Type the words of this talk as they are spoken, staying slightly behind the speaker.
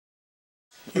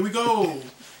Here we go.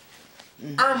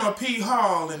 Irma P.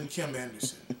 Hall and Kim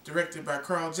Anderson. Directed by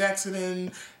Carl Jackson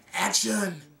and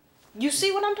action. You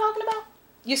see what I'm talking about?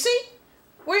 You see?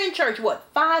 We're in church, what,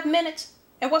 5 minutes?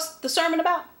 And what's the sermon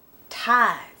about?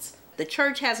 Tithes. The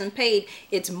church hasn't paid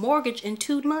its mortgage in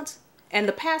 2 months, and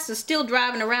the pastor's still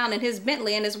driving around in his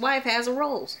Bentley and his wife has a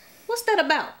Rolls. What's that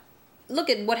about? Look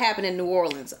at what happened in New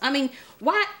Orleans. I mean,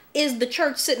 why is the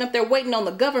church sitting up there waiting on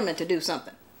the government to do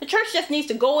something? The church just needs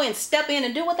to go in, step in,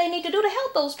 and do what they need to do to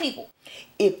help those people.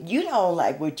 If you don't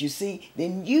like what you see,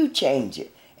 then you change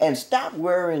it. And stop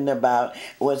worrying about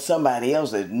what somebody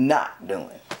else is not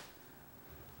doing.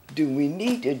 Do we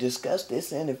need to discuss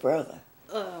this any further?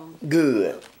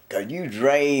 Good, because you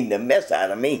drained the mess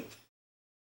out of me.